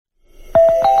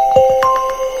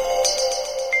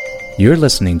You're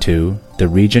listening to the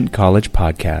Regent College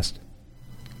Podcast.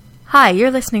 Hi,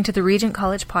 you're listening to the Regent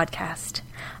College Podcast.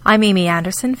 I'm Amy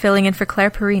Anderson, filling in for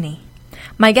Claire Perini.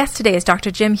 My guest today is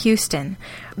Dr. Jim Houston,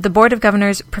 the Board of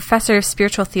Governors Professor of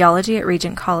Spiritual Theology at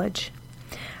Regent College.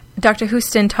 Dr.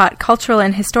 Houston taught cultural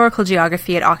and historical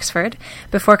geography at Oxford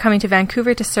before coming to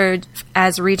Vancouver to serve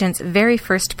as Regent's very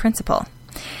first principal.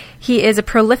 He is a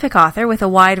prolific author with a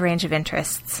wide range of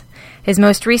interests. His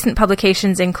most recent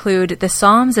publications include The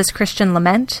Psalms as Christian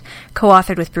Lament,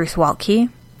 co-authored with Bruce Waltke,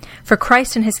 For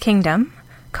Christ and His Kingdom,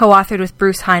 co-authored with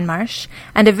Bruce Hindmarsh,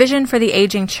 and A Vision for the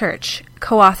Aging Church,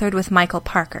 co-authored with Michael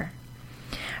Parker.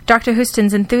 Dr.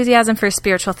 Houston's enthusiasm for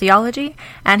spiritual theology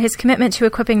and his commitment to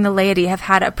equipping the laity have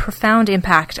had a profound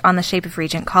impact on the shape of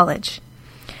Regent College.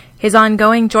 His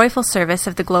ongoing joyful service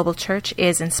of the global church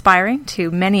is inspiring to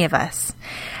many of us.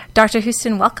 Dr.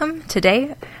 Houston, welcome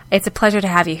today. It's a pleasure to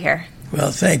have you here.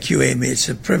 Well, thank you, Amy. It's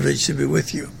a privilege to be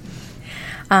with you.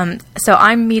 So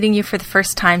I'm meeting you for the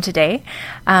first time today.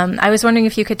 I was wondering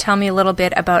if you could tell me a little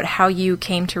bit about how you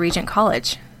came to Regent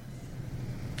College.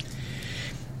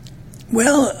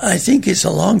 Well, I think it's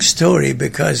a long story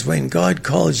because when God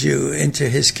calls you into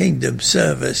His kingdom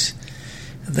service,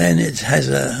 then it has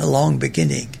a long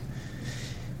beginning.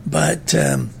 But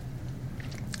to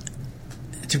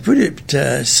put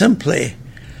it simply,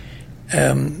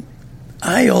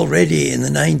 I already in the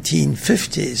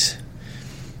 1950s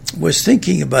was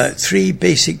thinking about three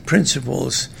basic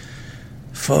principles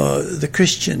for the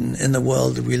Christian in the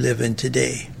world that we live in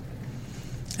today.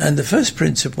 And the first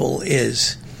principle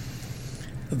is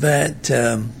that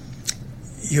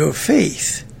your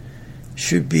faith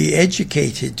should be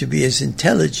educated to be as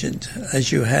intelligent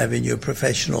as you have in your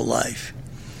professional life.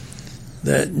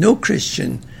 That no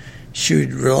Christian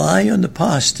should rely on the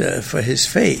pastor for his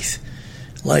faith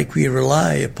like we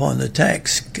rely upon the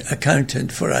tax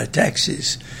accountant for our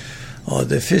taxes or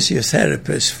the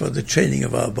physiotherapist for the training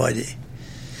of our body.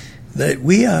 That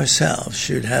we ourselves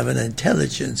should have an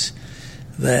intelligence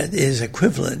that is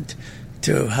equivalent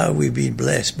to how we've been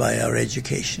blessed by our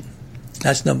education.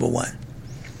 That's number one.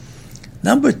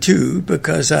 Number two,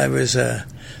 because I was a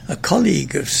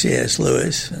colleague of C.S.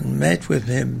 Lewis and met with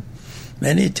him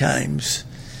many times,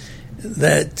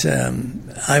 that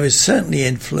I was certainly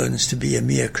influenced to be a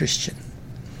mere Christian.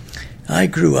 I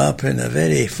grew up in a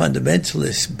very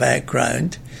fundamentalist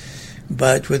background,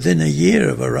 but within a year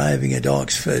of arriving at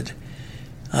Oxford,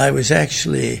 I was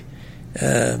actually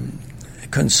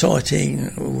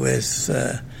consorting with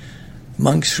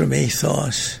monks from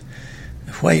Athos,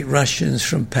 white Russians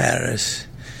from Paris,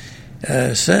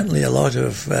 certainly a lot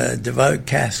of devout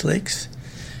Catholics,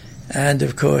 and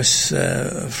of course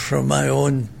from my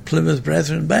own Plymouth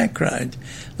Brethren background.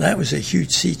 That was a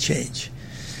huge sea change.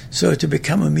 So to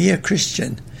become a mere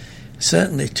Christian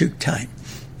certainly took time.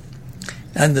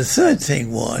 And the third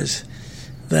thing was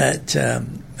that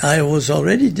I was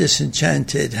already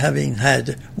disenchanted, having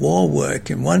had war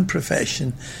work in one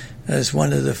profession as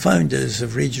one of the founders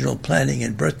of regional planning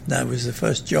in Britain. I was the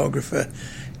first geographer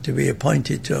to be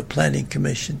appointed to a planning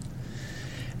commission.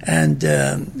 And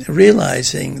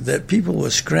realizing that people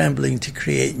were scrambling to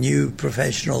create new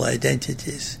professional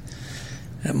identities.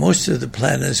 Most of the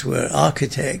planners were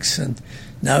architects, and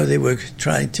now they were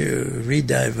trying to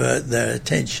redivert their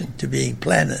attention to being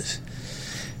planners.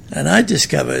 And I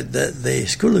discovered that the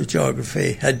School of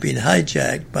Geography had been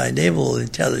hijacked by naval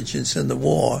intelligence in the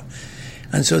war,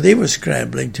 and so they were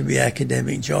scrambling to be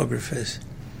academic geographers.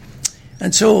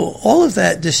 And so all of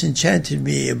that disenchanted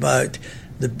me about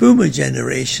the boomer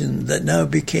generation that now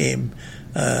became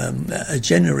a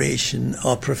generation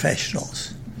of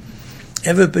professionals.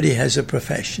 Everybody has a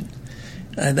profession.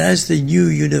 And as the new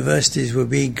universities were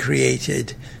being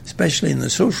created, especially in the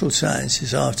social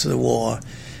sciences after the war,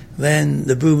 then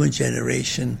the boomer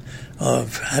generation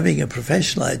of having a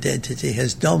professional identity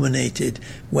has dominated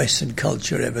Western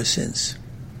culture ever since.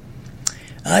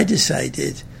 I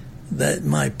decided that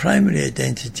my primary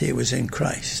identity was in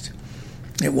Christ.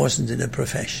 It wasn't in a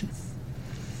profession.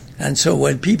 And so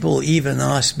when people even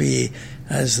asked me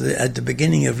at the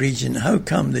beginning of Regent, how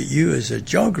come that you as a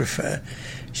geographer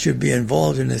should be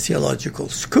involved in a theological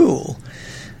school,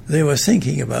 they were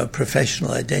thinking about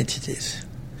professional identities.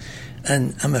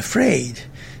 And I'm afraid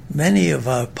many of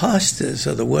our pastors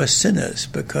are the worst sinners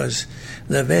because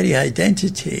their very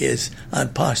identity is,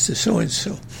 I'm Pastor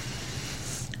so-and-so.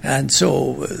 And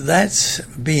so that's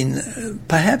been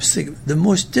perhaps the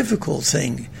most difficult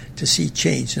thing to see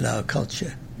change in our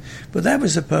culture. But that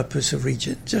was the purpose of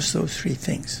Regent, just those three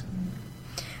things.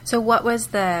 So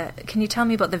can you tell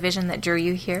me about the vision that drew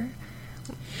you here?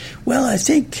 Well, I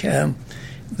think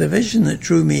the vision that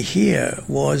drew me here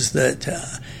was that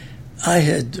I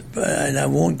had, and I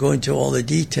won't go into all the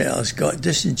details, got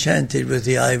disenchanted with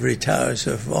the ivory towers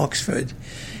of Oxford.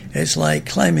 It's like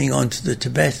climbing onto the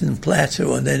Tibetan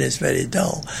plateau and then it's very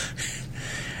dull.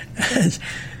 And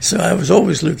so I was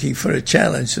always looking for a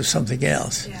challenge of something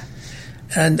else. Yeah.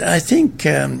 And I think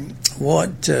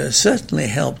what certainly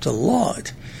helped a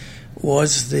lot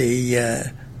was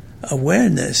the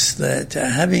awareness that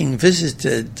having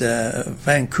visited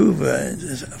Vancouver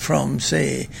from,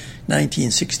 say,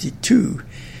 1962,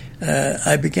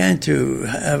 I began to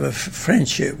have a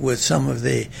friendship with some of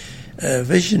the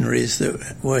visionaries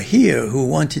that were here who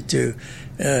wanted to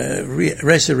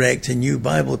resurrect a new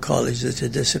Bible college that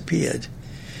had disappeared.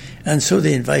 And so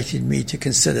they invited me to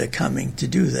consider coming to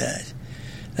do that.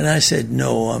 And I said,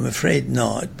 no, I'm afraid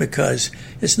not, because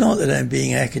it's not that I'm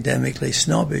being academically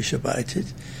snobbish about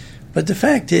it, but the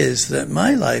fact is that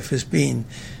my life has been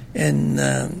in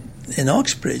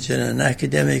Oxbridge, in an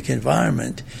academic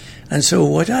environment. And so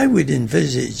what I would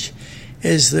envisage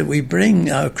is that we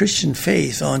bring our Christian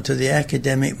faith onto the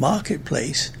academic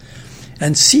marketplace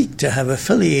and seek to have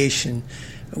affiliation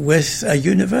with a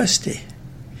university.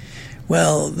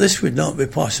 Well, this would not be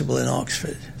possible in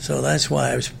Oxford, so that's why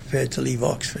I was prepared to leave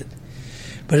Oxford.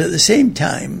 But at the same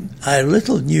time, I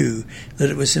little knew that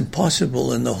it was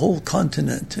impossible in the whole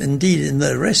continent, indeed in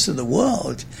the rest of the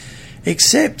world,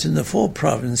 except in the 4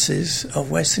 provinces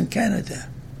of Western Canada.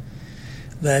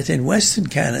 That in Western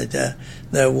Canada,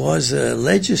 there was a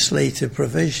legislative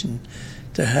provision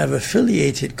to have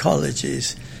affiliated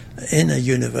colleges in a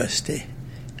university,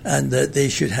 and that they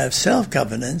should have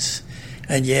self-governance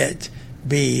and yet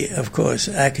be, of course,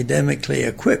 academically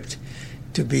equipped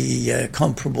to be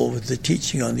comparable with the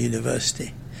teaching on the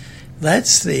university.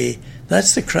 That's the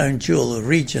crown jewel of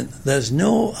Regent. There's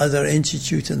no other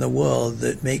institute in the world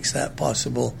that makes that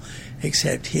possible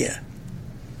except here.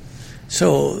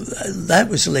 So that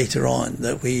was later on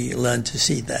that we learned to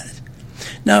see that.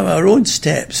 Now, our own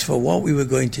steps for what we were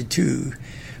going to do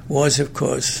was, of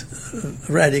course,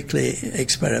 radically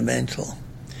experimental.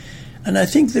 And I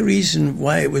think the reason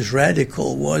why it was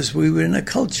radical was we were in a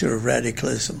culture of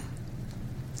radicalism.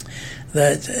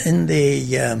 That in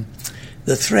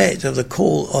the threat of the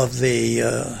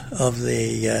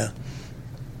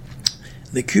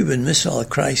Cuban Missile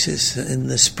Crisis in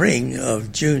the spring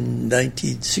of June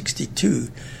 1962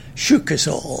 shook us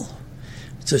all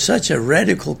to such a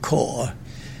radical core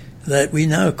that we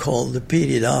now call the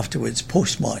period afterwards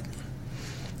postmodern.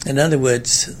 In other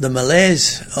words, the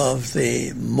malaise of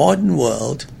the modern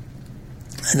world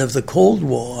and of the Cold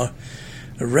War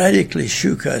radically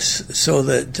shook us so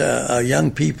that our young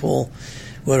people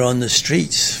were on the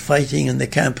streets fighting in the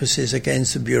campuses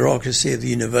against the bureaucracy of the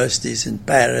universities in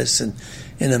Paris and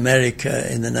in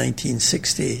America in the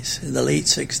 1960s, in the late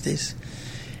 60s.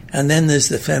 And then there's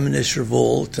the feminist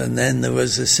revolt, and then there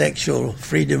was the sexual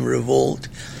freedom revolt.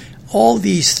 All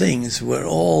these things were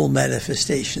all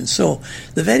manifestations. So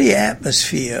the very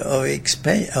atmosphere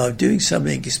of doing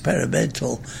something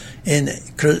experimental in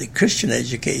Christian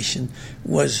education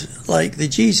was like the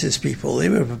Jesus people. They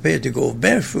were prepared to go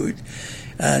barefoot,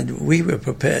 and we were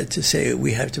prepared to say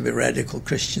we have to be radical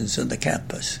Christians on the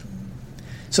campus.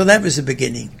 So that was the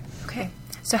beginning. Okay.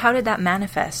 So how did that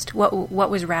manifest? What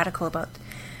was radical about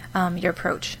your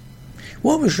approach?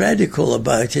 What was radical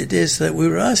about it is that we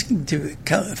were asking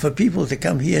for people to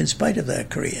come here in spite of their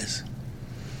careers.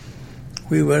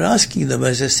 We were asking them,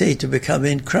 as I say, to become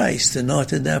in Christ and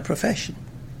not in their profession.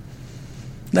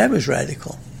 That was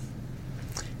radical.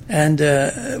 And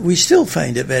we still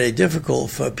find it very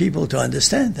difficult for people to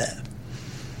understand that.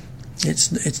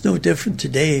 It's no different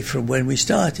today from when we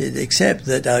started, except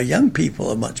that our young people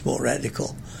are much more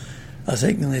radical. I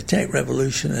think the tech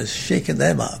revolution has shaken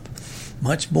them up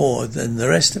much more than the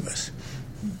rest of us.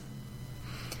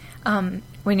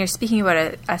 When you're speaking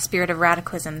about a spirit of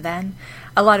radicalism, then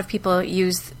a lot of people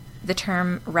use the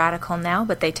term radical now,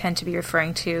 but they tend to be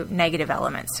referring to negative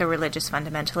elements, so religious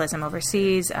fundamentalism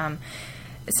overseas,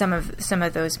 some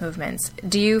of those movements.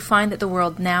 Do you find that the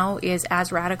world now is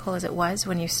as radical as it was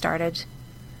when you started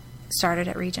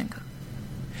at Regent?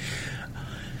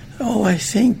 Oh, I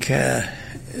think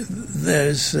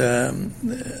there's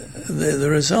the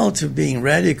result of being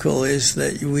radical is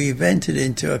that we've entered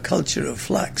into a culture of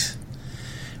flux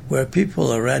where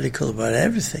people are radical about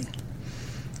everything,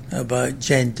 about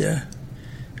gender,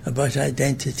 about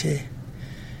identity,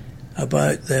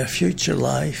 about their future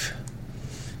life.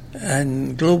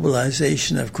 And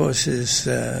globalization, of course, has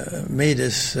made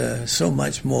us so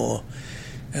much more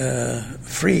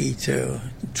free to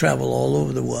travel all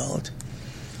over the world.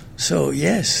 So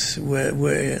yes,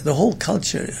 the whole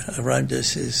culture around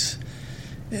us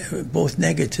both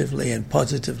negatively and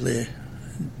positively,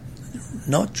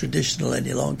 not traditional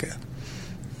any longer.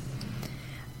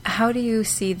 How do you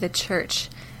see the church?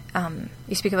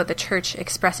 You speak about the church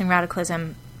expressing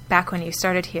radicalism back when you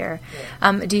started here.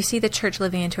 Do you see the church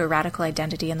living into a radical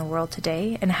identity in the world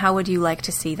today? And how would you like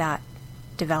to see that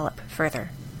develop further?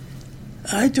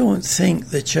 I don't think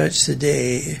the church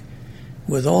today,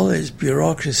 with all its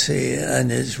bureaucracy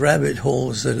and its rabbit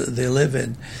holes that they live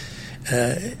in,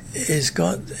 has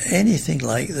got anything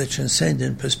like the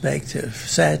transcendent perspective,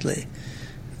 sadly,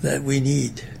 that we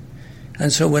need.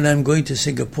 And so when I'm going to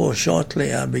Singapore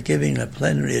shortly, I'll be giving a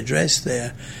plenary address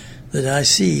there, that I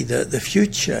see that the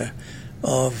future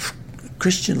of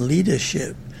Christian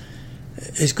leadership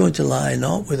is going to lie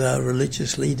not with our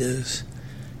religious leaders,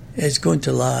 it's going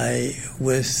to lie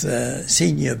with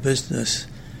senior business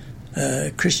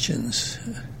Christians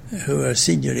who are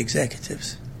senior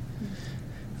executives.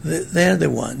 They're the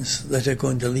ones that are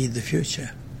going to lead the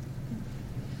future.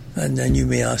 And then you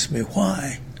may ask me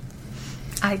why.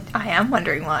 I am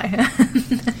wondering why.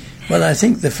 Well, I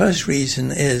think the first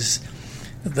reason is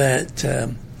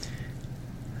that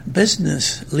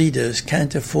business leaders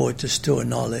can't afford to store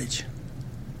knowledge.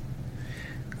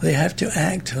 They have to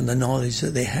act on the knowledge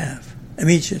that they have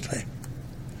immediately.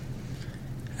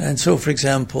 And so, for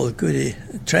example, a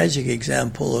tragic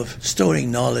example of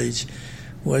storing knowledge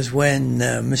was when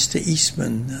Mr.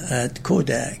 Eastman at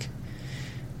Kodak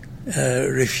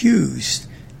refused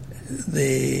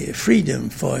the freedom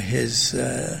for his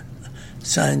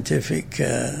scientific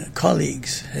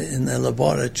colleagues in the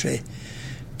laboratory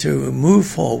to move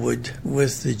forward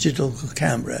with the digital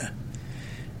camera.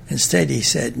 Instead, he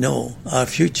said, no, our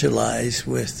future lies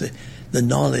with the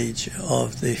knowledge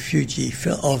of the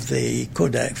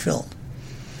Kodak film.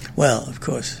 Well, of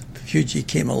course, Fuji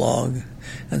came along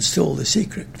and stole the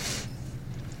secret.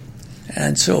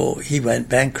 And so he went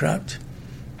bankrupt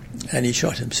and he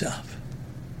shot himself.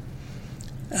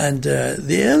 And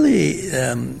the early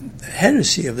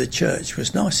heresy of the church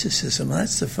was Gnosticism.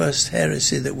 That's the first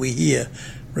heresy that we hear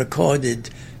recorded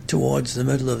towards the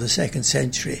middle of the 2nd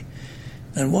century.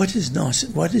 And what is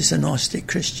a Gnostic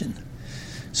Christian?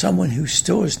 Someone who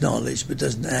stores knowledge but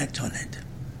doesn't act on it.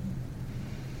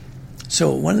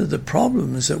 So one of the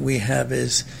problems that we have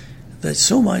is that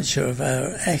so much of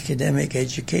our academic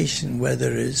education,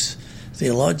 whether it's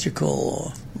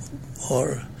theological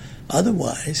or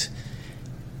otherwise,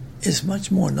 is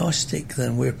much more Gnostic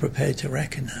than we're prepared to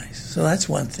recognize. So that's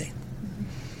one thing.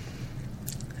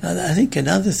 And I think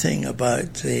another thing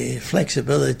about the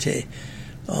flexibility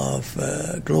of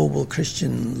global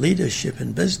Christian leadership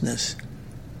in business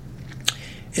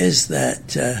is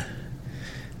that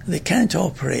they can't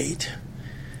operate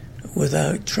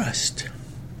without trust.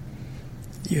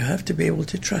 You have to be able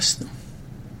to trust them.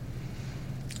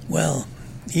 Well,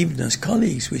 even as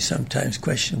colleagues, we sometimes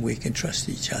question we can trust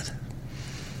each other.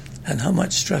 And how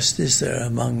much trust is there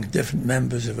among different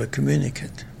members of a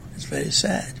communicant? It's very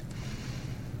sad.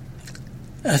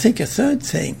 I think a third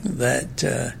thing that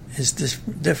is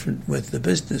different with the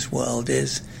business world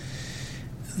is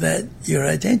that your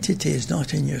identity is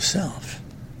not in yourself.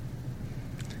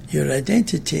 Your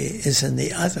identity is in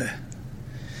the other.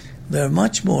 They're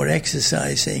much more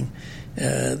exercising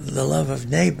the love of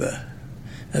neighbor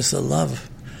as the love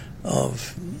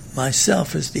of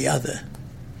myself as the other.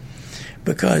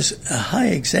 Because a high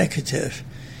executive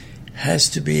has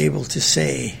to be able to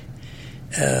say,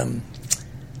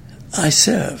 I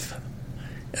serve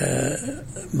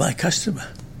my customer.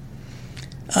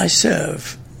 I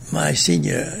serve my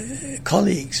senior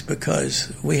colleagues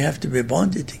because we have to be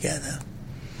bonded together.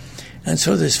 And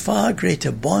so there's far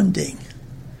greater bonding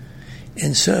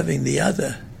in serving the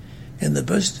other in the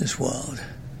business world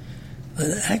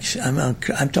than actually,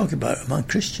 I'm talking about among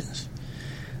Christians,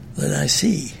 than I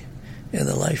see in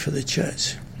the life of the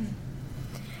church.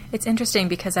 It's interesting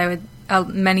because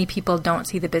many people don't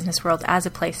see the business world as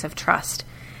a place of trust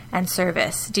and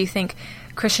service. Do you think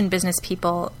Christian business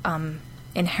people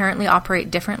inherently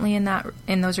operate differently in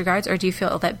those regards, or do you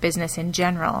feel that business in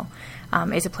general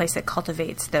is a place that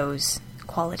cultivates those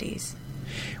qualities?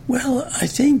 Well, I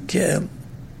think,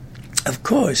 of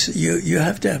course, you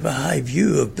have to have a high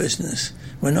view of business.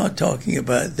 We're not talking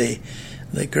about the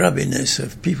grubbiness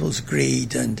of people's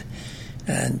greed and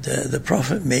the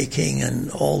profit making and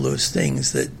all those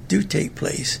things that do take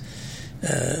place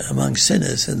among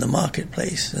sinners in the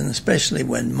marketplace, and especially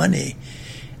when money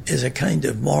is a kind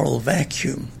of moral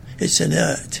vacuum. It's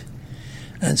inert.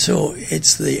 And so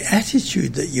it's the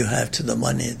attitude that you have to the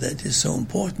money that is so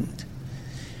important.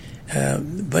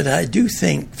 But I do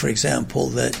think, for example,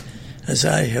 that as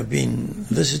I have been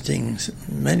visiting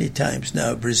many times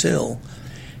now Brazil,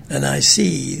 and I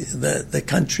see that the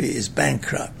country is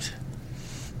bankrupt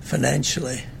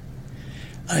financially,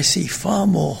 I see far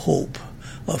more hope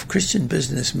of Christian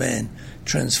businessmen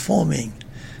transforming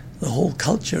the whole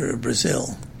culture of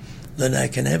Brazil than I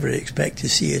can ever expect to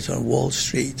see it on Wall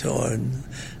Street or in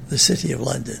the City of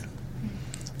London.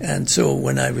 And so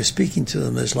when I was speaking to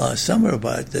them this last summer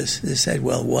about this, they said,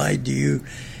 well, why do you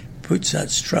put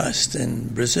such trust in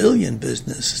Brazilian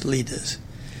business leaders?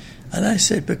 And I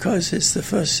said, because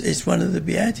it's one of the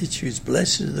Beatitudes,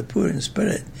 blessed are the poor in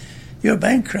spirit. You're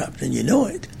bankrupt and you know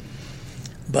it.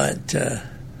 But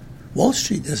Wall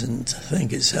Street doesn't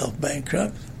think itself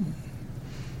bankrupt.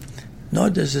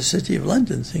 Nor does the City of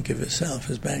London think of itself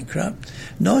as bankrupt.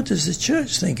 Nor does the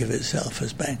church think of itself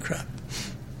as bankrupt.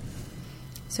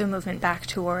 So a movement back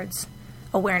towards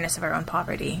awareness of our own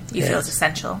poverty, you feel is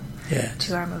essential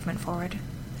to our movement forward.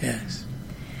 Yes.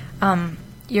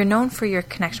 You're known for your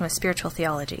connection with spiritual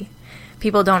theology.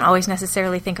 People don't always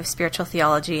necessarily think of spiritual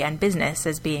theology and business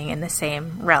as being in the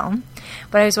same realm.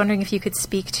 But I was wondering if you could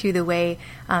speak to the way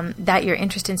that your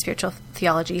interest in spiritual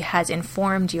theology has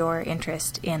informed your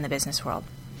interest in the business world.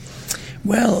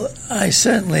 Well, I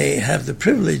certainly have the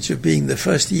privilege of being the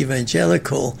first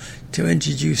evangelical to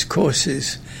introduce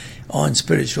courses on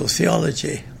spiritual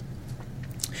theology.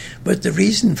 But the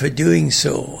reason for doing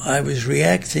so, I was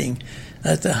reacting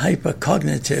at the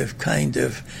hypercognitive kind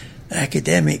of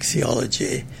academic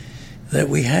theology that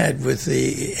we had with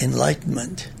the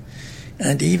Enlightenment.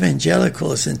 And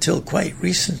evangelicals, until quite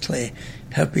recently,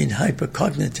 have been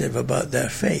hypercognitive about their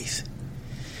faith.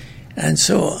 And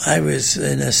so I was,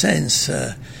 in a sense,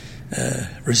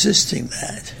 resisting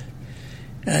that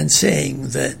and saying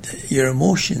that your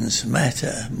emotions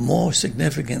matter more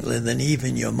significantly than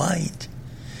even your mind.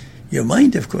 Your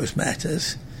mind, of course,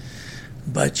 matters,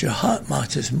 but your heart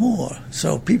matters more.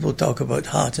 So people talk about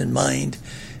heart and mind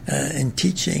in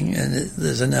teaching, and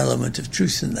there's an element of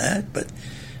truth in that, but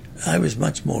I was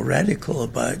much more radical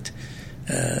about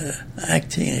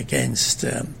acting against...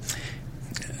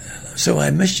 So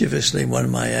I mischievously, one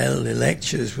of my early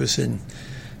lectures was in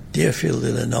Deerfield,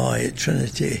 Illinois at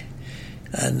Trinity,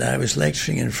 and I was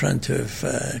lecturing in front of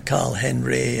Carl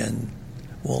Henry and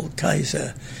Walt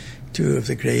Kaiser, two of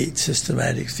the great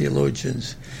systematic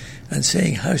theologians, and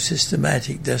saying, how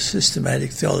systematic does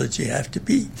systematic theology have to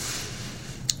be?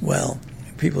 Well,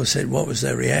 people said, what was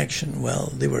their reaction?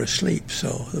 Well, they were asleep,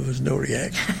 so there was no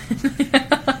reaction.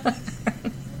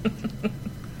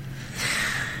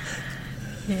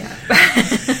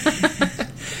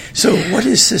 So what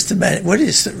is systematic? What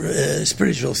is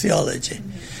spiritual theology?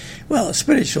 Well,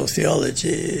 spiritual theology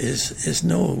is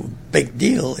no big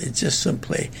deal. It's just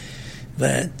simply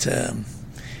that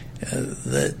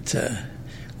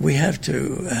we have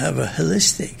to have a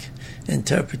holistic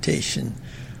interpretation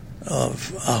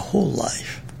of our whole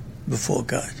life before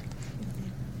God.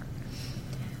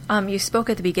 You spoke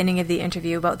at the beginning of the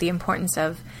interview about the importance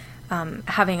of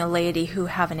having a laity who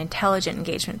have an intelligent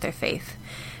engagement with their faith.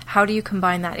 How do you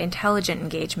combine that intelligent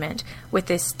engagement with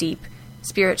this deep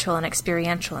spiritual and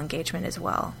experiential engagement as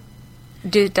well?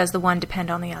 Does the one depend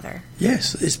on the other?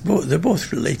 Yes, they're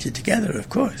both related together, of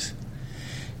course.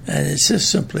 And it's just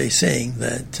simply saying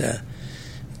that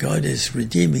God is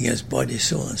redeeming us body,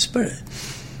 soul, and spirit.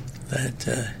 That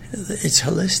it's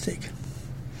holistic.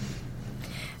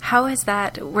 How has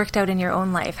that worked out in your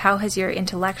own life? How has your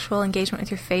intellectual engagement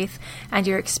with your faith and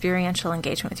your experiential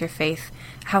engagement with your faith,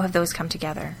 how have those come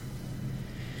together?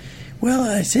 Well,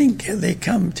 I think they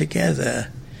come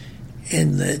together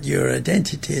in that your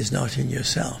identity is not in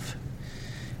yourself.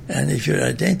 And if your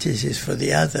identity is for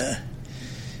the other,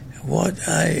 what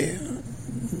I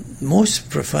most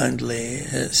profoundly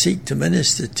seek to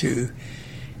minister to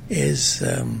is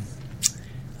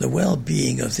the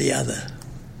well-being of the other.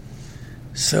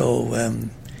 So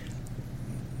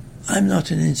I'm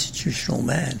not an institutional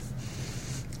man.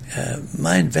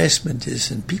 My investment is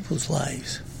in people's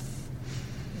lives.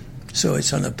 So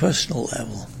it's on a personal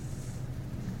level.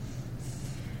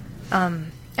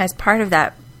 As part of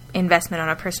that investment on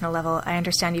a personal level, I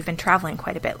understand you've been traveling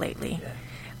quite a bit lately.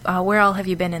 Yeah. Where all have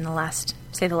you been in the last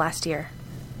year?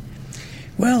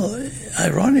 Well,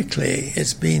 ironically,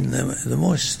 it's been the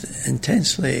most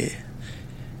intensely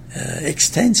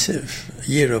extensive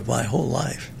year of my whole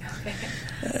life. Okay.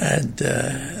 And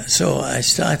so I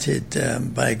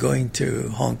started by going to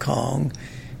Hong Kong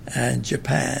and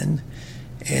Japan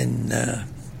in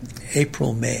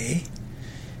April, May.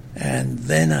 And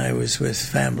then I was with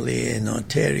family in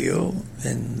Ontario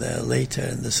later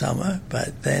in the summer.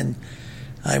 But then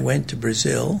I went to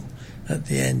Brazil at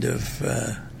the end of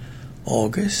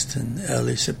August and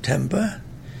early September.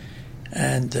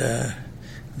 And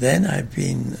Then I've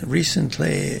been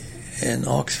recently in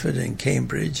Oxford and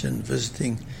Cambridge and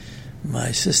visiting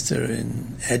my sister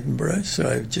in Edinburgh, so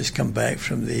I've just come back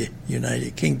from the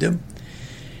United Kingdom.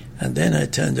 And then I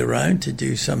turned around to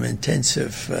do some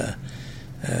intensive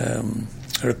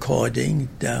recording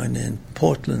down in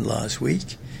Portland last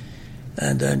week,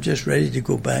 and I'm just ready to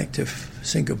go back to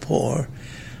Singapore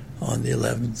on the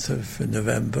 11th of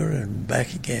November and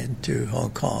back again to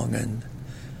Hong Kong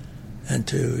and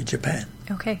to Japan.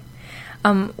 Okay.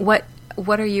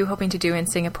 What are you hoping to do in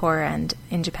Singapore and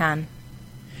in Japan?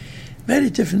 Very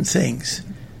different things.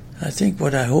 I think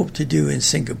what I hope to do in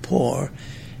Singapore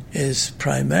is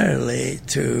primarily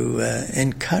to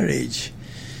encourage,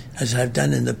 as I've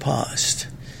done in the past,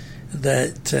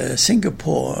 that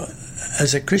Singapore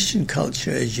as a Christian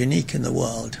culture is unique in the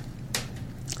world.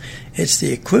 It's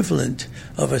the equivalent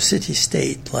of a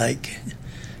city-state like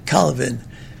Calvin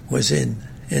was in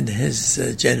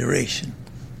his generation.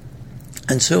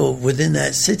 And so within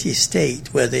that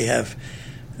city-state where they have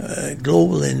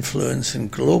global influence and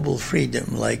global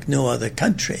freedom like no other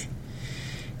country,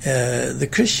 the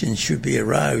Christians should be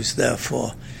aroused,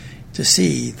 therefore, to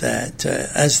see that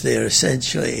as they're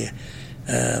essentially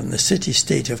the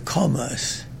city-state of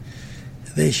commerce,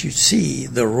 they should see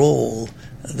the role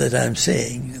that I'm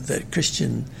saying that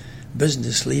Christian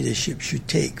business leadership should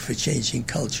take for changing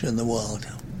culture in the world.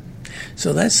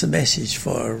 So that's the message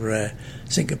for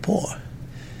Singapore.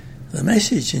 The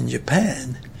message in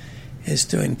Japan is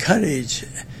to encourage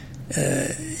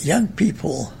young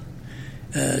people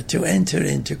to enter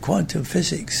into quantum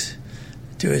physics,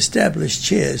 to establish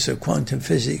chairs of quantum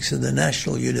physics in the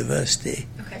National University,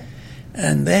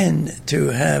 and then to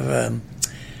have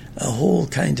a whole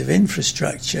kind of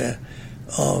infrastructure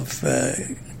of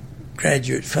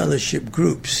graduate fellowship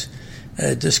groups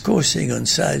discoursing on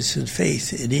science and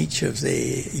faith in each of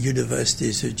the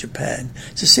universities of Japan.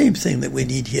 It's the same thing that we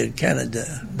need here in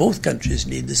Canada. Both countries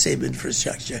need the same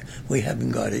infrastructure. We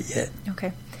haven't got it yet.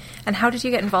 Okay. And how did you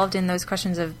get involved in those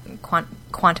questions of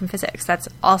quantum physics? That's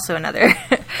also another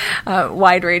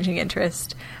wide-ranging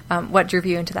interest. What drew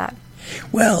you into that?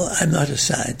 Well, I'm not a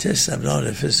scientist. I'm not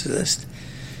a physicist.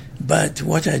 But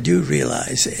what I do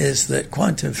realize is that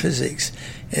quantum physics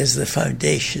is the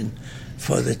foundation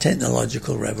for the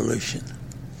technological revolution.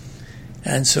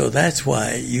 And so that's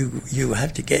why you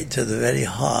have to get to the very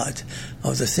heart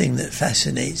of the thing that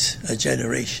fascinates a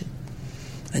generation.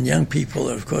 And young people,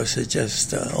 of course, are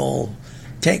just all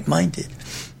tech-minded.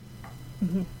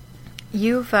 Mm-hmm.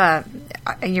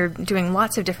 You're doing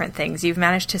lots of different things. You've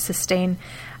managed to sustain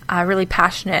a really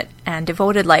passionate and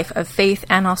devoted life of faith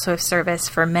and also of service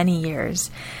for many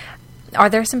years. Are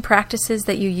there some practices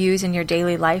that you use in your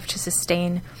daily life to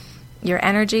sustain your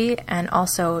energy and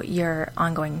also your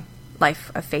ongoing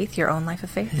life of faith, your own life of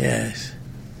faith? Yes.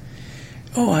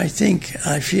 Oh, I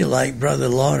feel like Brother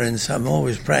Lawrence. I'm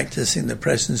always practicing the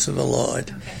presence of the Lord.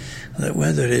 Okay. That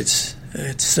whether it's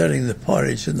stirring the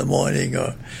porridge in the morning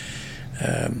or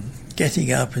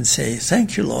getting up and say,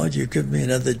 "Thank you, Lord, you give me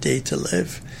another day to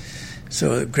live."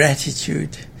 So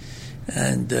gratitude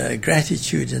and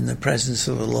gratitude in the presence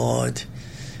of the Lord.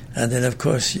 And then, of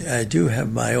course, I do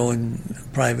have my own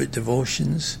private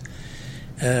devotions.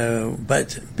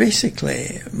 But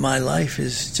basically, my life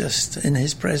is just in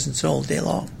His presence all day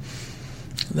long.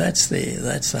 That's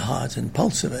the heart and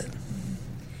pulse of it.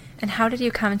 And how did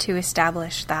you come to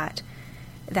establish that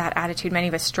attitude? Many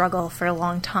of us struggle for a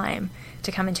long time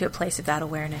to come into a place of that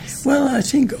awareness. Well, I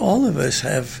think all of us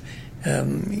have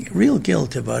real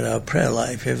guilt about our prayer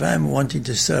life. If I'm wanting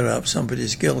to stir up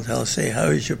somebody's guilt, I'll say, "How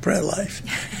is your prayer life?"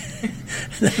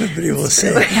 And everybody will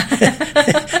say,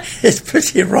 "It's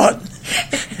pretty rotten.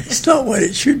 It's not what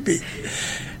it should be."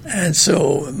 And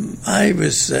so I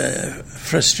was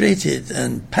frustrated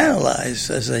and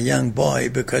paralyzed as a young boy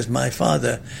because my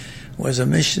father was a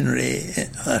missionary,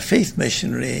 a faith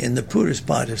missionary in the poorest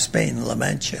part of Spain, La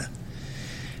Mancha.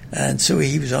 And so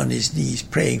he was on his knees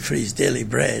praying for his daily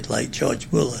bread like George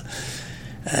Muller.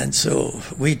 And so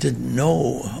we didn't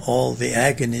know all the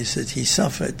agonies that he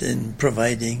suffered in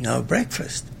providing our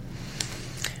breakfast.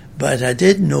 But I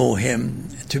did know him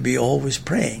to be always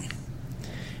praying.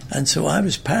 And so I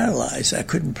was paralyzed. I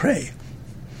couldn't pray.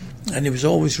 And he was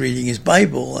always reading his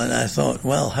Bible. And I thought,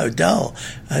 well, how dull.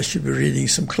 I should be reading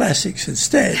some classics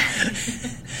instead.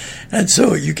 And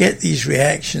so you get these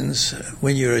reactions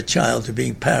when you're a child to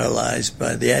being paralyzed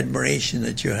by the admiration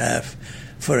that you have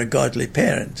for a godly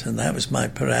parent. And that was my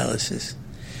paralysis.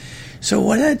 So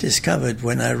what I discovered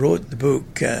when I wrote the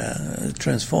book,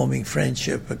 Transforming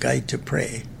Friendship, A Guide to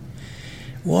Pray,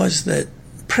 was that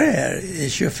prayer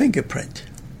is your fingerprint.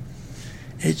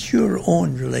 It's your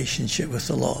own relationship with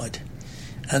the Lord.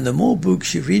 And the more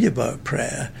books you read about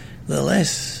prayer, the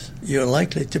less you're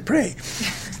likely to pray.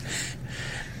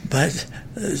 But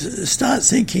start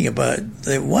thinking about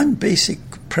the one basic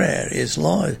prayer is,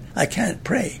 Lord, I can't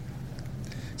pray,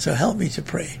 so help me to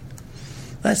pray.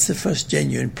 That's the first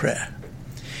genuine prayer.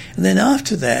 And then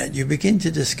after that, you begin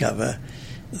to discover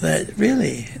that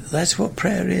really that's what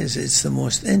prayer is. It's the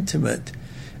most intimate,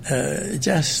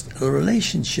 just a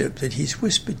relationship that he's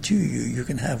whispered to you, you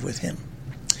can have with him.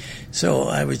 So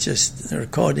I was just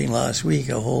recording last week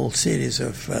a whole series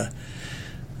of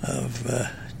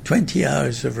 20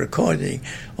 hours of recording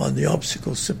on the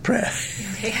obstacles to prayer.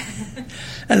 Okay.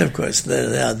 And of course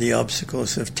there are the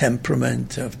obstacles of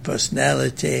temperament, of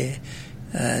personality,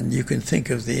 and you can think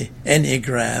of the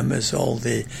Enneagram as all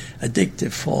the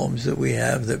addictive forms that we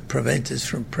have that prevent us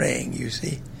from praying, you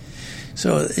see.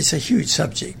 So it's a huge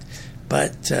subject.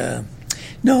 But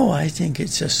no, I think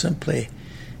it's just simply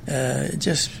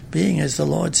just being as the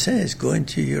Lord says, go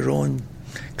into your own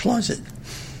closet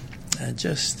and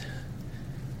just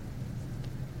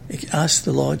ask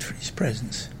the Lord for his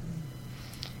presence.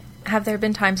 Have there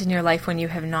been times in your life when you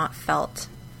have not felt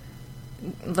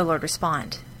the Lord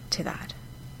respond to that?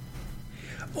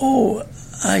 Oh,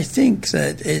 I think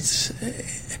that it's,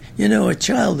 a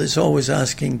child is always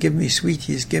asking, give me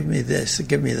sweeties, give me this,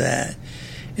 give me that.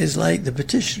 It's like the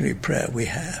petitionary prayer we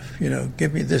have,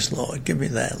 give me this, Lord, give me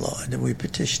that, Lord, and we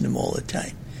petition him all the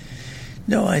time.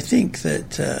 No, I think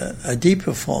that a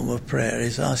deeper form of prayer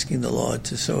is asking the Lord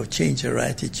to sort of change our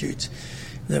attitudes,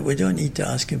 that we don't need to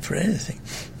ask him for anything.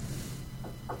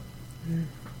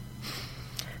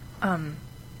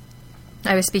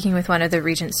 I was speaking with one of the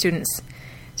Regent students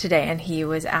today, and he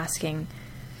was asking,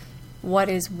 what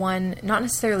is one, not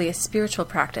necessarily a spiritual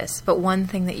practice, but one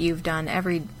thing that you've done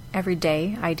every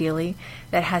day, ideally,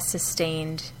 that has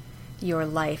sustained your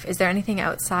life? Is there anything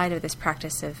outside of this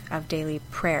practice of daily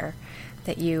prayer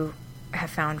that you have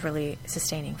found really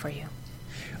sustaining for you?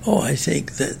 Oh, I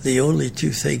think that the only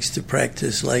two things to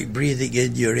practice, like breathing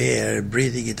in your air and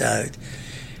breathing it out,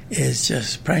 is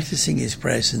just practicing his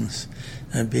presence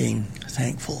and being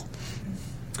thankful,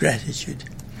 gratitude.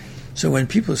 So when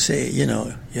people say,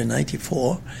 you're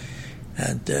 94,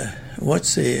 and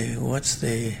what's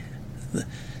the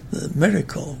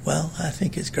miracle? Well, I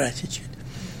think it's gratitude.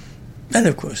 And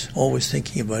of course, always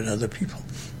thinking about other people.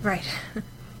 Right.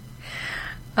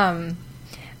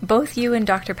 Both you and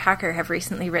Dr. Packer have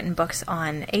recently written books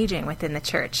on aging within the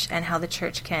church and how the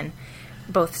church can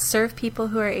both serve people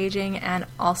who are aging and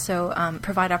also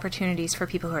provide opportunities for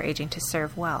people who are aging to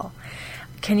serve well.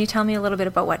 Can you tell me a little bit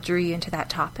about what drew you into that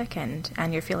topic and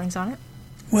your feelings on it?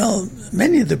 Well,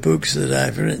 many of the books that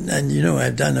I've written, and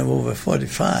I've done over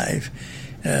 45,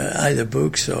 either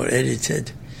books or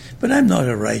edited, but I'm not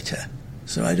a writer,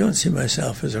 so I don't see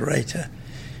myself as a writer.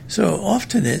 So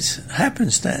often it's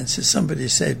happenstance that somebody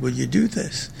said, will you do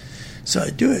this? So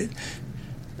I do it.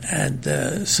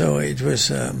 And so it was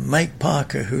Mike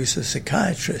Parker, who's a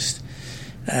psychiatrist,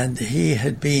 and he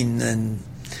had been in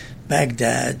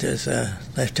Baghdad as a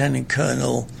lieutenant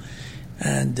colonel,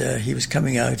 and he was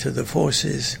coming out of the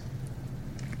forces,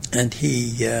 and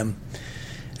he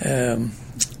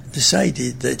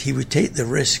decided that he would take the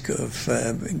risk of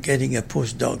getting a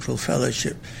postdoctoral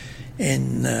fellowship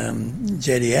in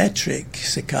geriatric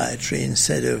psychiatry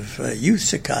instead of youth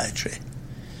psychiatry.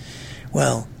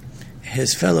 Well,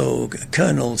 his fellow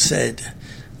colonel said,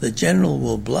 the general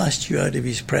will blast you out of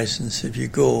his presence if you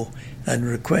go and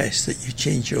request that you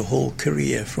change your whole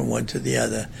career from one to the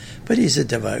other. But he's a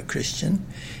devout Christian,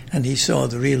 and he saw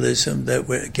the realism that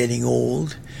we're getting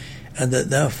old, and that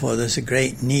therefore there's a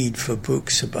great need for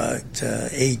books about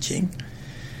aging.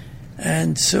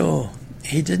 And so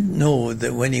he didn't know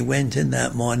that when he went in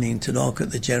that morning to knock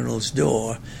at the general's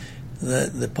door,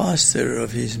 that the pastor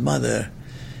of his mother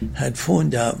had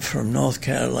phoned up from North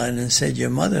Carolina and said,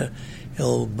 your mother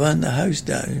will burn the house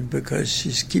down because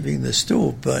she's keeping the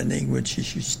stove burning when she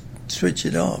should switch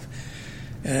it off.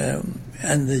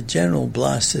 And the general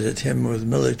blasted at him with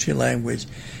military language.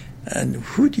 And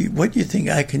what do you think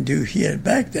I can do here in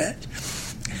Baghdad?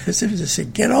 As if to say,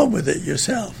 get on with it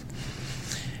yourself.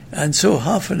 And so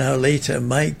half an hour later,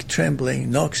 Mike, trembling,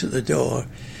 knocks at the door,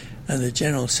 and the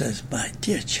general says, my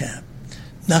dear chap,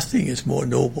 nothing is more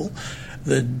noble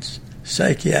than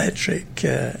psychiatric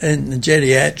and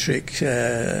geriatric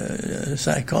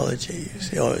psychology,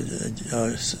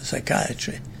 or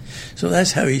psychiatry. So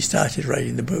that's how he started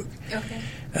writing the book. Okay.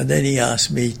 And then he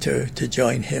asked me to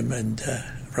join him and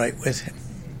write with him.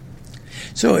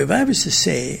 So if I was to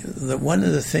say that one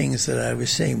of the things that I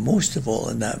was saying most of all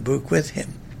in that book with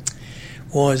him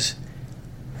was,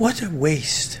 what a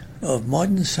waste of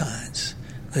modern science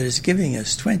that is giving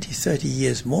us 20, 30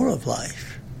 years more of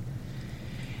life.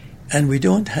 And we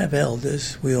don't have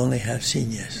elders, we only have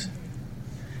seniors.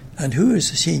 And who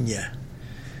is a senior?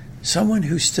 Someone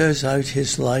who stirs out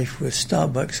his life with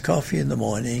Starbucks coffee in the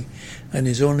morning and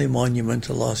his only monument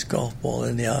a lost golf ball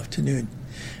in the afternoon.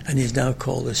 And he's now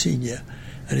called a senior,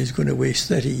 and he's going to waste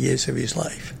 30 years of his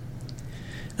life.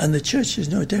 And the church is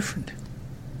no different.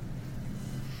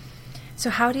 So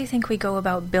how do you think we go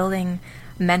about building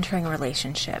mentoring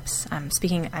relationships? I'm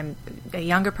a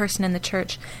younger person in the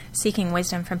church, seeking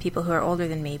wisdom from people who are older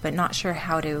than me, but not sure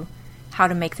how to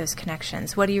make those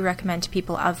connections. What do you recommend to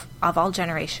people of all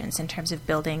generations in terms of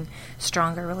building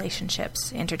stronger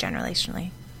relationships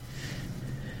intergenerationally?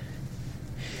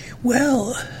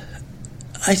 Well,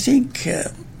 I think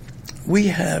we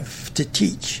have to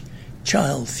teach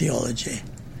child theology.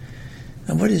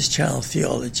 And what is child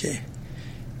theology?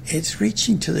 It's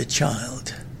reaching to the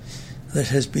child that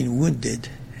has been wounded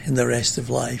in the rest of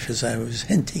life, as I was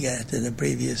hinting at in a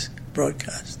previous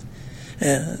broadcast,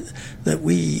 that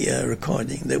we are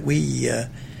recording, that we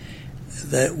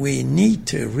need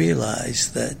to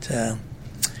realize that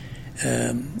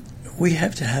we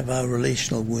have to have our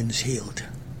relational wounds healed.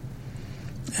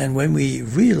 And when we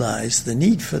realize the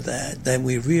need for that, then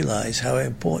we realize how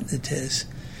important it is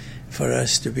for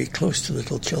us to be close to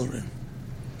little children.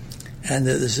 And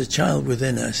that there's a child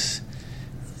within us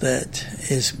that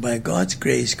is, by God's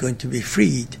grace, going to be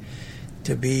freed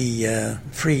by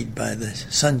the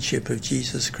sonship of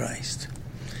Jesus Christ.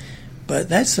 But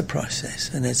that's the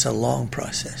process, and it's a long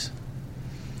process.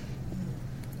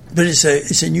 But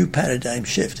it's a new paradigm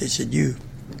shift. It's a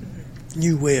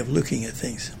new way of looking at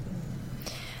things.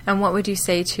 And what would you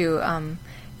say to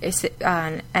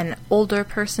an older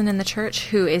person in the church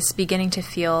who is beginning to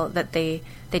feel that they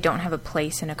don't have a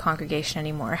place in a congregation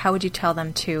anymore? How would you tell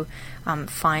them to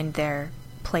find their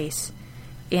place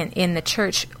in the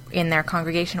church, in their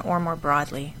congregation, or more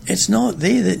broadly? It's not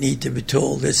they that need to be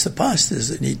told, it's the pastors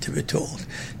that need to be told.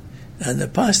 And the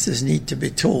pastors need to be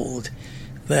told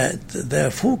that their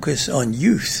focus on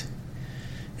youth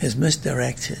is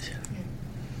misdirected.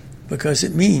 Because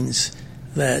it means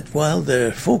that while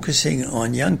they're focusing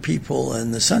on young people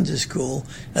and the Sunday school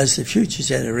as the future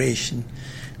generation,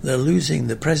 they're losing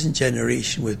the present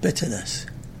generation with bitterness.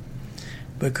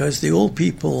 Because the old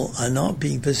people are not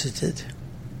being visited.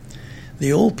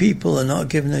 The old people are not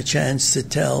given a chance to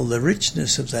tell the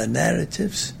richness of their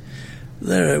narratives.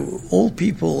 There are old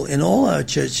people in all our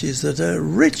churches that are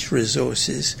rich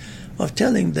resources of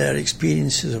telling their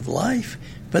experiences of life,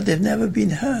 but they've never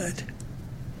been heard.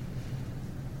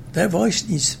 Their voice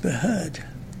needs to be heard.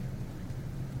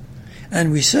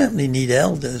 And we certainly need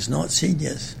elders, not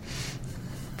seniors.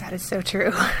 That is so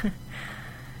true.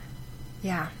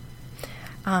 Yeah.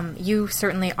 You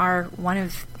certainly are one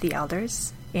of the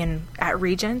elders at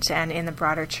Regent and in the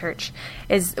broader church.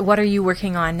 What are you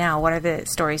working on now? What are the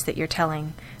stories that you're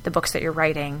telling, the books that you're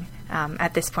writing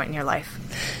at this point in your life?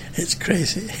 It's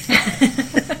crazy.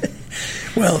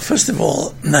 Well, first of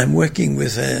all, I'm working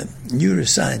with a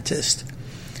neuroscientist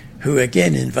who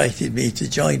again invited me to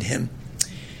join him.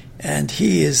 And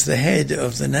he is the head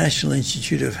of the National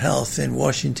Institute of Health in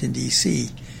Washington, D.C.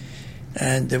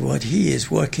 And what he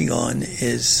is working on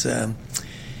is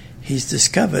he's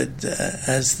discovered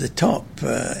as the top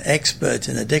expert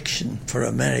in addiction for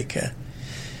America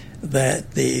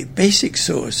that the basic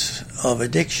source of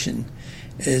addiction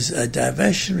is a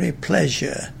diversionary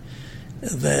pleasure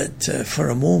that for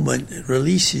a moment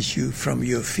releases you from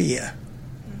your fear.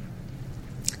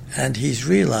 And he's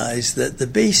realized that the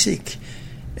basic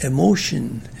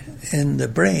emotion in the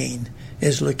brain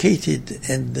is located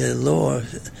in the lower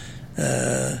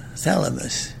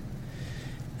thalamus.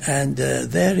 And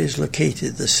there is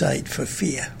located the site for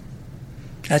fear.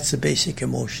 That's the basic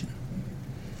emotion.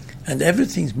 And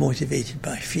everything's motivated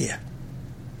by fear,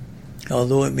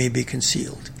 although it may be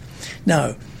concealed.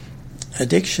 Now,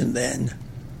 addiction then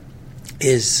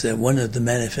is one of the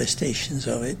manifestations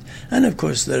of it. And of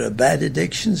course there are bad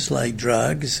addictions like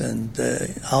drugs and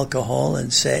alcohol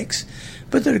and sex,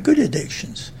 but there are good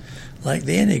addictions, like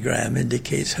the Enneagram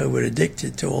indicates how we're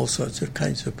addicted to all sorts of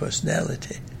kinds of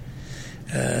personality.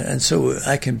 And so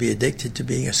I can be addicted to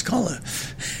being a scholar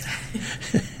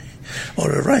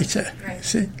or a writer. Right.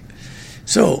 See?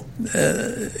 So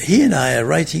he and I are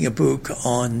writing a book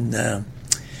on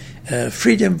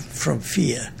freedom from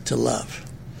fear to love.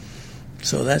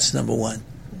 So that's number one.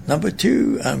 Number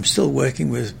two, I'm still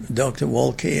working with Dr.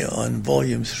 Walke on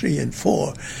volumes 3 and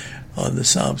 4 on the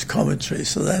Psalms commentary,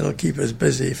 so that'll keep us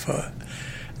busy for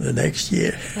the next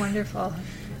year. Wonderful.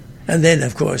 And then,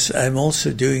 of course, I'm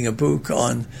also doing a book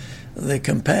on the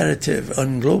comparative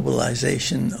on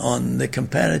globalization, on the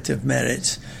comparative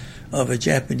merits of a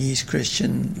Japanese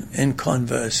Christian in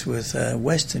converse with a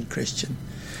Western Christian.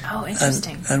 Oh,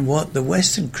 interesting. And what the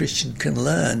Western Christian can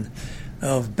learn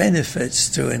of benefits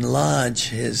to enlarge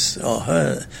his or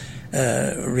her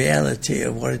reality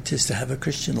of what it is to have a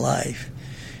Christian life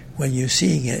when you're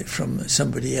seeing it from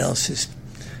somebody else's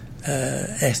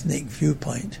ethnic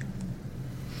viewpoint.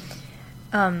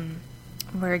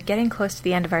 We're getting close to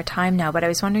the end of our time now, but I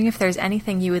was wondering if there's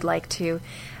anything you would like to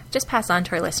just pass on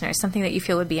to our listeners, something that you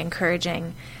feel would be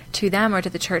encouraging to them or to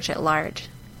the church at large.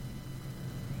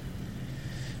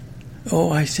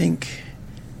 Oh, I think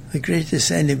the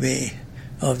greatest enemy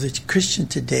of the Christian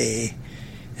today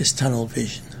is tunnel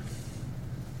vision.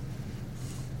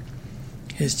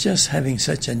 It's just having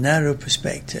such a narrow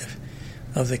perspective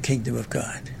of the kingdom of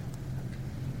God.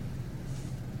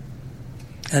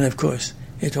 And of course,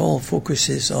 it all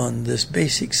focuses on this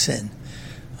basic sin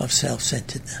of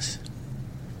self-centeredness.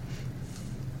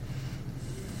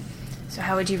 So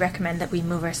how would you recommend that we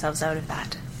move ourselves out of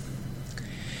that?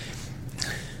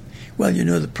 Well, you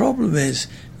know, the problem is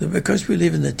that because we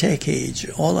live in the tech age,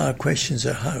 all our questions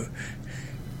are how.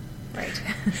 Right.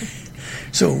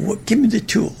 So give me the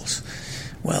tools.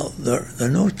 Well, there are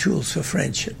no tools for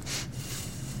friendship.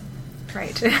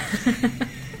 Right.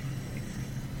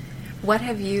 What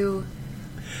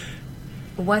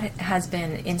has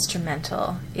been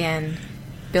instrumental in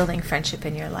building friendship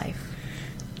in your life?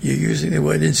 You're using the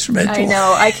word instrumental. I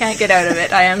know, I can't get out of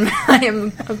it. I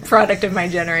am a product of my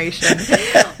generation.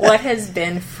 What has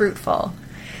been fruitful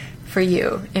for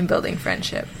you in building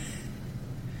friendship?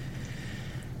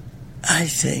 I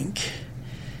think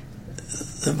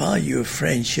the value of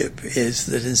friendship is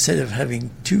that instead of having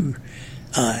two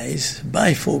eyes,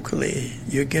 bifocally,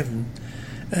 you're given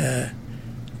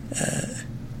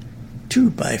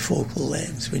two bifocal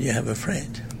lens when you have a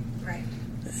friend. Right.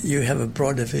 You have a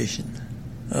broader vision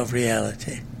of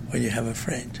reality when you have a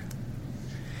friend.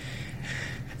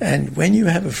 And when you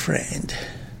have a friend,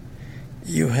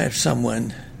 you have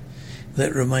someone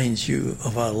that reminds you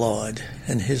of our Lord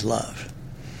and his love,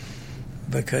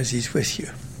 because he's with you.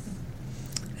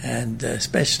 And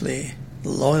especially the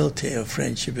loyalty of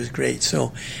friendship is great.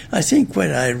 So I think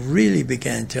when I really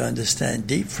began to understand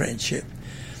deep friendship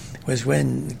was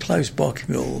when Klaus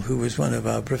Bockmuhl, who was one of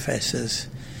our professors,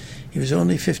 he was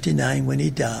only 59 when he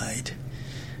died,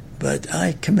 but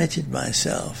I committed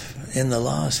myself in the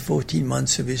last 14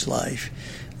 months of his life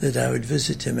that I would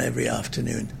visit him every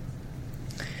afternoon.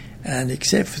 And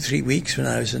except for 3 weeks when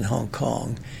I was in Hong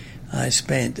Kong, I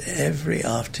spent every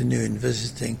afternoon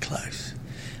visiting Klaus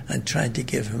and trying to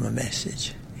give him a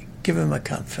message, give him a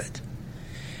comfort.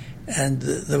 And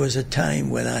there was a time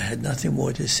when I had nothing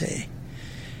more to say.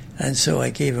 And so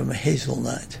I gave him a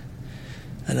hazelnut.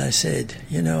 And I said,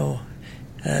 you know,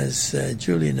 as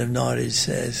Julian of Norwich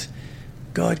says,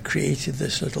 God created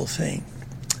this little thing.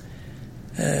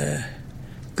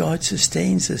 God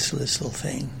sustains this little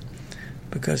thing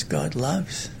because God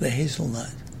loves the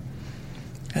hazelnut.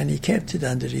 And he kept it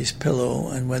under his pillow,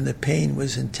 and when the pain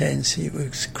was intense, he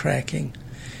was cracking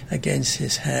against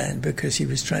his hand because he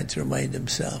was trying to remind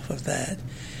himself of that.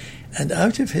 And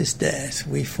out of his death,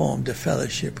 we formed a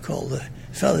fellowship called the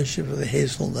Fellowship of the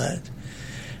Hazelnut.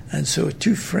 And so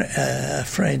a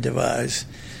friend of ours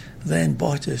then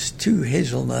bought us 2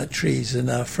 hazelnut trees in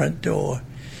our front door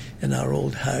in our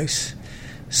old house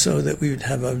so that we would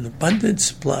have an abundant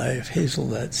supply of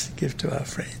hazelnuts to give to our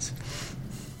friends.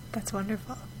 That's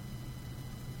wonderful.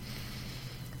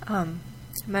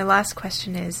 My last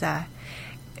question is,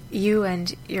 you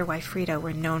and your wife Frida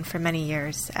were known for many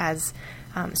years as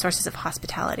sources of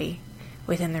hospitality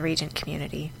within the Regent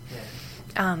community.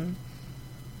 Yes.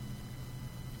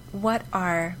 What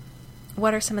are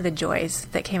some of the joys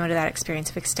that came out of that experience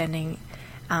of extending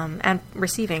and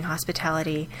receiving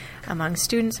hospitality among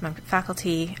students, among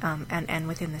faculty, and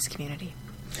within this community?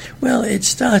 Well, it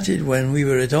started when we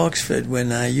were at Oxford,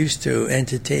 when I used to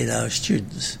entertain our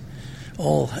students.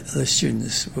 All the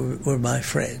students were my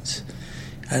friends,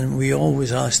 and we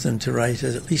always asked them to write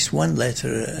at least one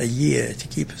letter a year to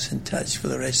keep us in touch for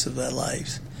the rest of their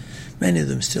lives. Many of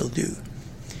them still do.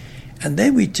 And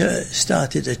then we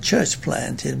started a church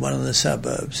plant in one of the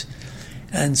suburbs.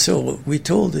 And so we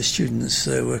told the students,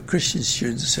 there were Christian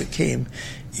students that came,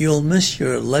 you'll miss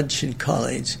your lunch in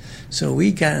college, so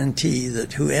we guarantee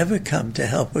that whoever come to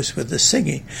help us with the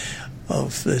singing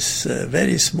of this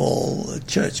very small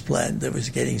church plant that was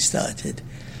getting started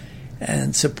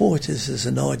and support us as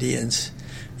an audience,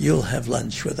 you'll have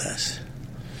lunch with us.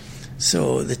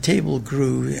 So the table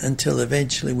grew until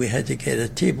eventually we had to get a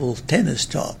table tennis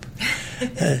top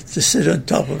to sit on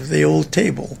top of the old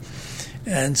table.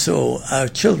 And so our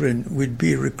children would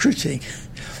be recruiting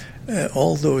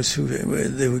all those who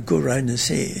they would go around and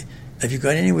say, have you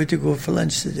got anywhere to go for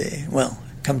lunch today? Well,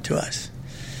 come to us.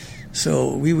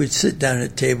 So we would sit down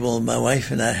at table, and my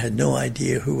wife and I had no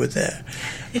idea who were there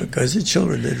because the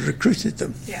children had recruited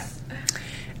them. Yeah.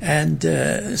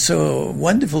 And so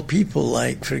wonderful people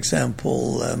like, for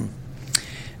example,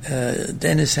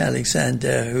 Dennis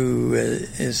Alexander, who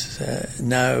is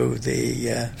now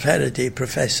the Faraday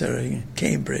professor in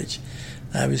Cambridge,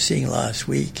 I was seeing last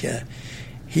week.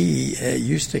 He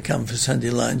used to come for Sunday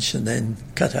lunch and then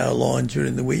cut our lawn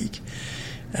during the week.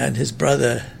 And his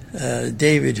brother,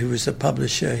 David, who was the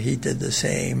publisher, he did the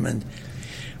same. And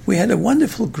we had a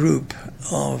wonderful group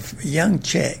of young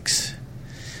Czechs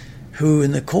who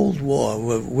in the Cold War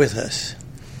were with us.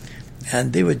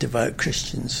 And they were devout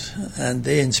Christians, and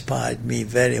they inspired me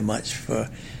very much for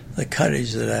the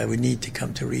courage that I would need to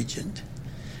come to Regent.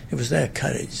 It was their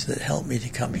courage that helped me to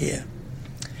come here.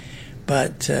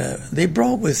 But they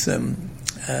brought with them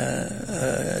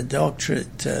a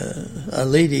doctorate, a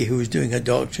lady who was doing a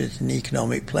doctorate in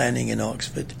economic planning in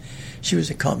Oxford. She was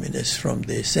a communist from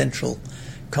the Central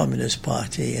Communist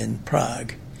Party in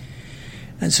Prague.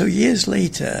 And so years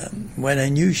later, when I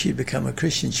knew she'd become a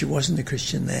Christian, she wasn't a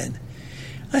Christian then,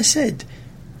 I said,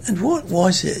 and what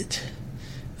was it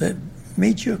that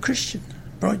made you a Christian,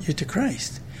 brought you to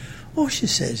Christ? Oh, she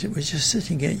says, it was just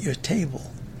sitting at your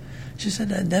table. She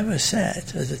said, I never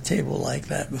sat at a table like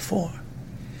that before.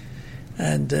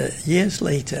 And years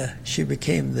later, she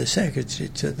became the secretary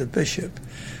to the Bishop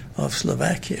of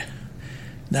Slovakia,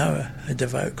 now a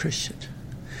devout Christian.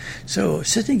 So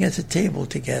sitting at a table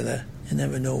together, you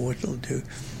never know what it'll do.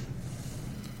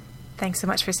 Thanks so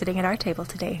much for sitting at our table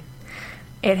today.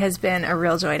 It has been a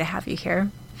real joy to have you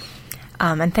here.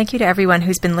 And thank you to everyone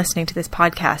who's been listening to this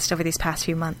podcast over these past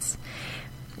few months.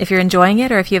 If you're enjoying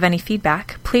it or if you have any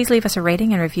feedback, please leave us a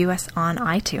rating and review us on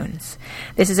iTunes.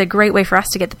 This is a great way for us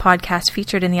to get the podcast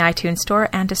featured in the iTunes store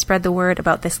and to spread the word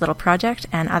about this little project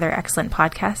and other excellent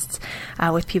podcasts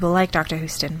with people like Dr.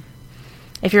 Houston.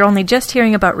 If you're only just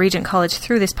hearing about Regent College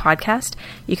through this podcast,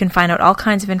 you can find out all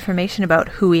kinds of information about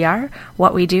who we are,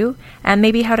 what we do, and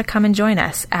maybe how to come and join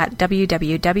us at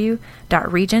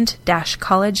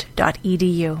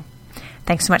www.regent-college.edu.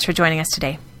 Thanks so much for joining us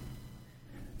today.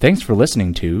 Thanks for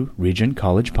listening to Regent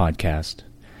College Podcast.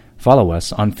 Follow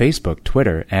us on Facebook,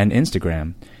 Twitter, and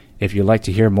Instagram. If you'd like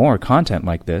to hear more content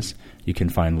like this, you can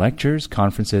find lectures,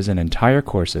 conferences, and entire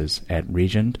courses at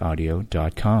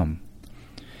regentaudio.com.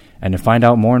 And to find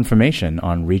out more information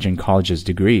on Regent College's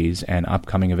degrees and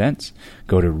upcoming events,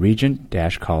 go to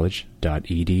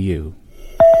regent-college.edu.